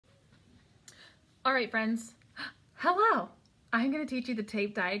All right, friends. Hello. I'm going to teach you the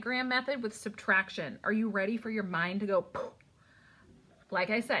tape diagram method with subtraction. Are you ready for your mind to go poof?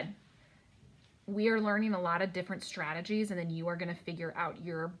 Like I said, we are learning a lot of different strategies, and then you are going to figure out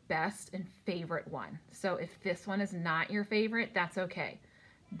your best and favorite one. So if this one is not your favorite, that's okay.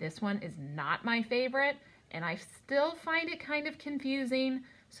 This one is not my favorite, and I still find it kind of confusing.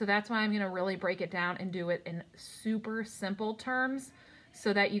 So that's why I'm going to really break it down and do it in super simple terms,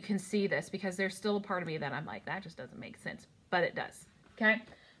 so that you can see this, because there's still a part of me that I'm like, that just doesn't make sense, but it does. Okay,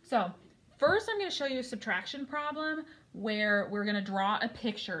 so first I'm going to show you a subtraction problem where we're going to draw a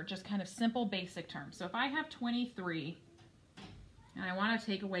picture, just kind of simple basic terms. So if I have 23 and I want to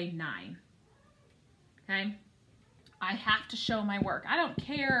take away 9, okay, I have to show my work. I don't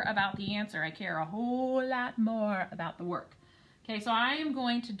care about the answer, I care a whole lot more about the work. Okay, so I am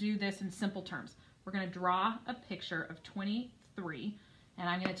going to do this in simple terms. We're going to draw a picture of 23 and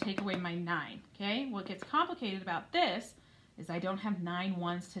I'm going to take away my 9, okay? What gets complicated about this is I don't have 9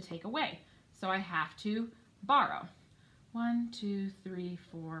 ones to take away, so I have to borrow. 1, 2, 3,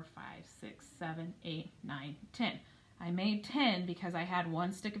 4, 5, 6, 7, 8, 9, 10. I made 10 because I had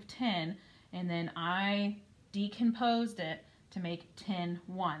one stick of 10, and then I decomposed it to make 10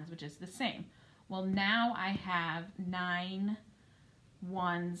 ones, which is the same. Well, now I have 9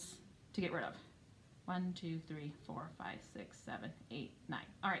 ones to get rid of. 1, 2, 3, 4, 5, 6, 7, 8, 9.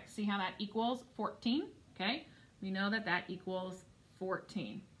 All right, see how that equals 14? Okay, we know that that equals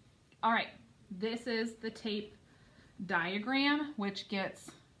 14. All right, this is the tape diagram, which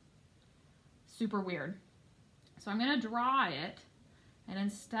gets super weird. So I'm going to draw it, and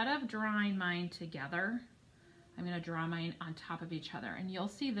instead of drawing mine together, I'm going to draw mine on top of each other. And you'll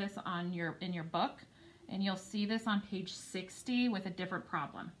see this on in your book, and you'll see this on page 60 with a different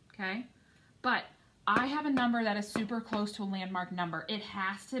problem, okay? But I have a number that is super close to a landmark number. It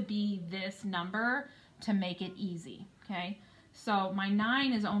has to be this number to make it easy, okay? So my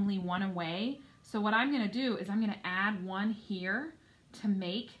 9 is only 1 away. So what I'm going to do is I'm going to add 1 here to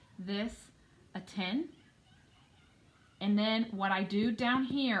make this a 10. And then what I do down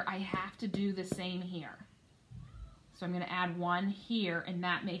here, I have to do the same here. So I'm going to add 1 here, and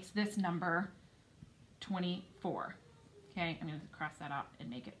that makes this number 24. Okay, I'm going to cross that out and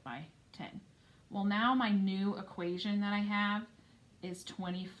make it by 10. Well, now my new equation that I have is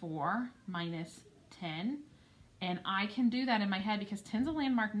 24 minus 10. And I can do that in my head because 10's a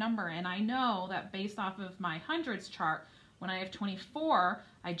landmark number, and I know that based off of my hundreds chart, when I have 24,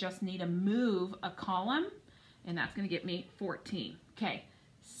 I just need to move a column, and that's going to get me 14. Okay,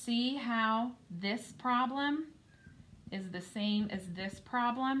 see how this problem is the same as this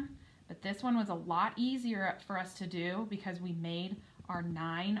problem, but this one was a lot easier for us to do because we made our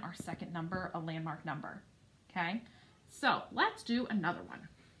 9, our second number, a landmark number. Okay, so let's do another one.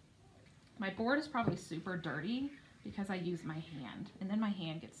 My board is probably super dirty because I use my hand, and then my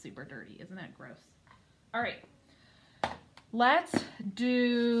hand gets super dirty. Isn't that gross? All right, let's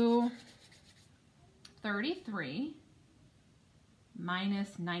do 33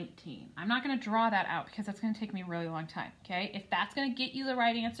 minus 19. I'm not going to draw that out because that's going to take me a really long time, okay? If that's going to get you the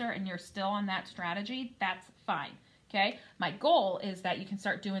right answer and you're still on that strategy, that's fine, okay? My goal is that you can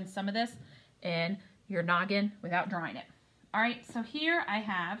start doing some of this in your noggin without drawing it. All right, so here I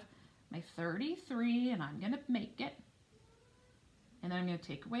have my 33, and I'm going to make it. And then I'm going to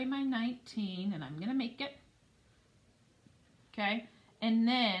take away my 19, and I'm going to make it. Okay, and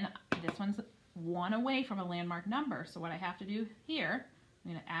then this one's 1 away from a landmark number. So what I have to do here,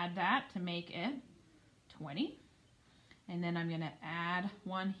 I'm going to add that to make it 20. And then I'm going to add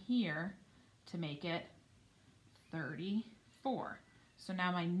 1 here to make it 34. So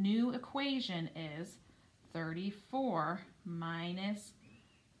now my new equation is 34 minus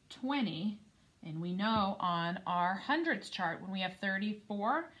 20, and we know on our hundreds chart when we have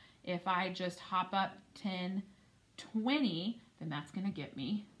 34, if I just hop up 10, 20, then that's going to get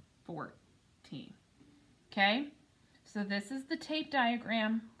me 14. Okay, so this is the tape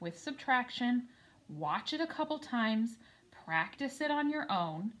diagram with subtraction. Watch it a couple times, practice it on your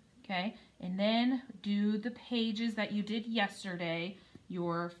own, okay, and then do the pages that you did yesterday,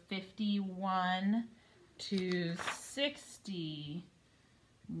 your 51 to 60.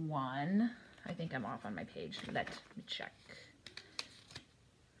 I think I'm off on my page. Let me check.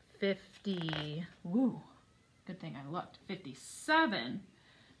 50, woo, good thing I looked. 57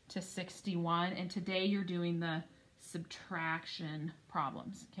 to 61, and today you're doing the subtraction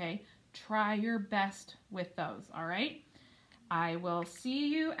problems, okay? Try your best with those, all right? I will see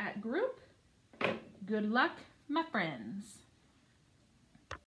you at group. Good luck, my friends.